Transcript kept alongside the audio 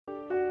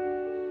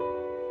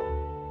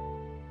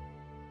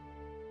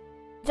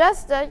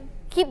Just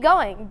keep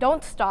going.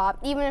 Don't stop,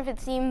 even if it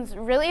seems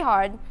really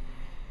hard.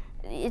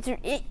 Even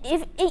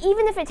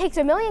if it takes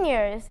 1,000,000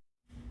 years.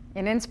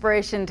 An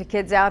inspiration to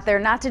kids out there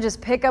not to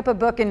just pick up a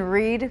book and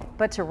read,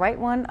 but to write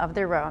one of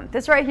their own.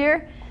 This right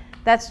here,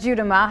 that's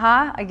Juda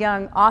Maha, a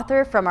young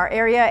author from our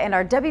area and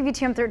our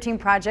WVTM 13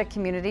 Project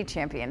Community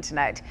Champion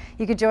tonight.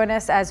 You could join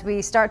us as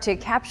we start to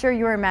capture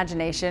your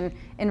imagination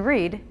and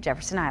read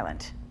Jefferson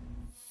Island.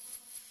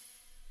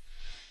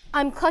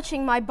 I'm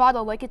clutching my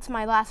bottle like it's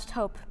my last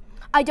hope.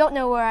 I don't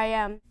know where I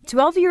am.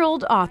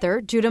 12-year-old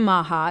author Juda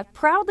Maha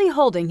proudly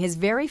holding his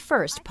very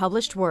first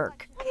published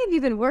work. How long have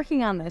you been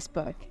working on this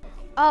book?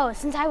 Oh,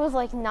 since I was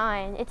like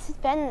 9. It's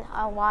been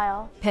a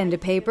while. Pen to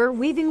paper,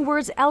 weaving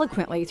words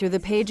eloquently through the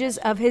pages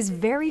of his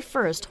very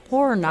first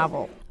horror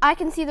novel. I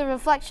can see the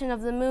reflection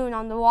of the moon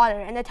on the water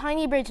and a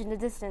tiny bridge in the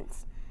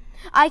distance.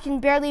 I can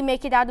barely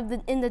make it out of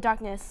in the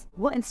darkness.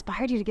 What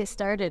inspired you to get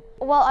started?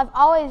 Well, I've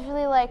always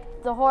really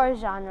liked the horror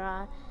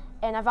genre,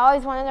 and I've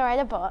always wanted to write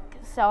a book,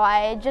 so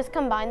I just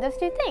combined those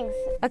two things.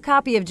 A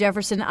copy of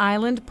Jefferson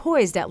Island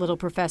poised at Little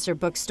Professor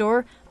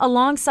Bookstore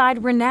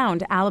alongside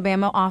renowned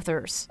Alabama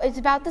authors. It's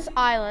about this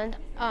island,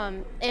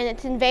 and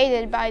it's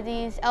invaded by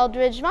these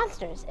eldritch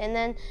monsters, and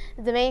then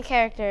the main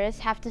characters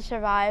have to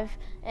survive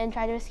and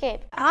try to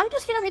escape. I'm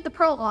just gonna read the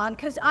prologue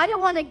because I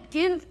don't want to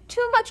give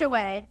too much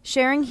away.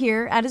 Sharing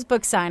here at his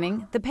book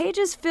signing, the page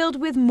is filled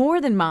with more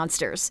than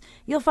monsters.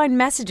 You'll find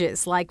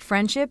messages like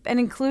friendship and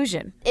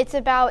inclusion. It's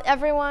about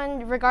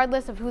everyone,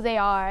 regardless of who they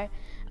are.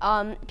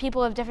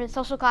 People of different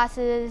social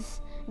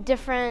classes,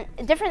 different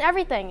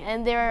everything,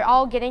 and they're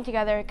all getting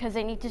together because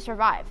they need to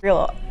survive.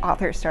 Real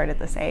authors start at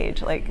this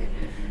age,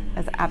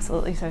 that's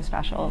absolutely so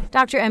special.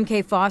 Dr.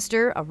 M.K.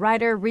 Foster, a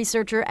writer,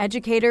 researcher,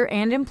 educator,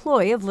 and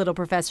employee of Little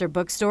Professor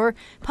Bookstore,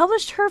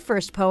 published her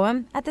first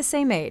poem at the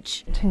same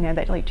age. To know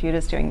that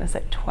Juda's doing this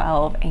at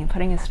 12 and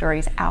putting his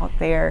stories out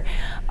there,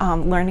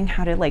 learning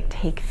how to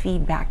take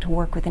feedback, to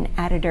work with an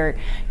editor,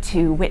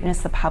 to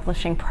witness the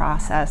publishing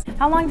process.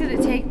 How long did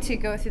it take to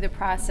go through the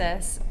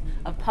process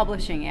of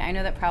publishing it? I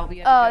know that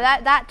probably. Oh,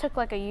 that took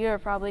like a year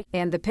probably.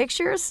 And the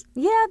pictures?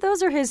 Yeah,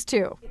 those are his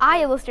too.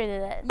 I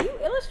illustrated it. You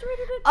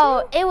illustrated it too?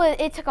 Oh,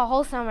 it took a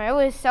whole summer. It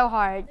was so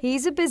hard.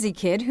 He's a busy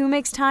kid who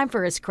makes time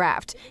for his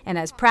craft and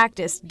has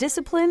practiced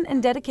discipline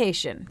and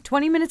dedication.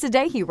 20 minutes a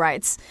day, he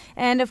writes.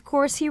 And of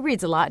course, he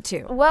reads a lot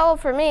too. Well,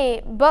 for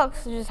me,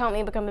 books just help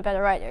me become a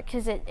better writer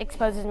because it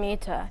exposes me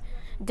to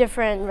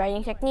different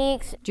writing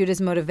techniques.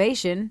 Juda's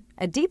motivation,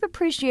 a deep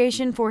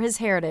appreciation for his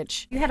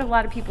heritage. You had a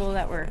lot of people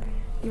that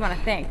you want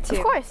to thank too.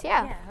 Of course,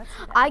 yeah.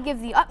 I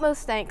give the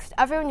utmost thanks to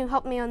everyone who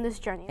helped me on this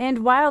journey. And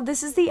while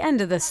this is the end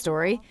of the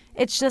story,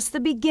 it's just the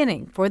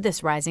beginning for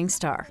this rising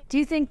star. Do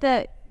you think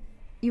that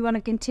you want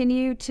to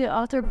continue to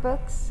author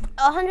books?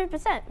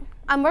 100%.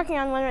 I'm working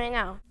on one right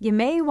now. You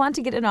may want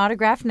to get an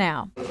autograph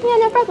now. Yeah,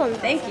 no problem.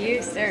 Thank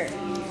you, sir.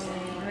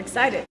 I'm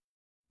excited.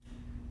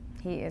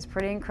 He is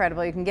pretty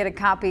incredible. You can get a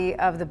copy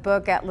of the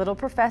book at Little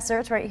Professor.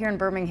 It's right here in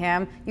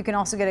Birmingham. You can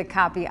also get a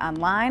copy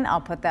online. I'll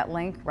put that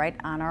link right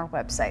on our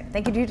website.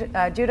 Thank you,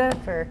 Judah,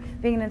 for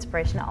being an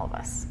inspiration to all of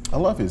us. I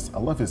love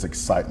his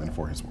excitement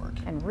for his work.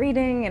 And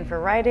reading and for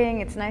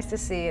writing. It's nice to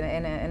see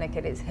in a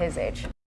kid his age.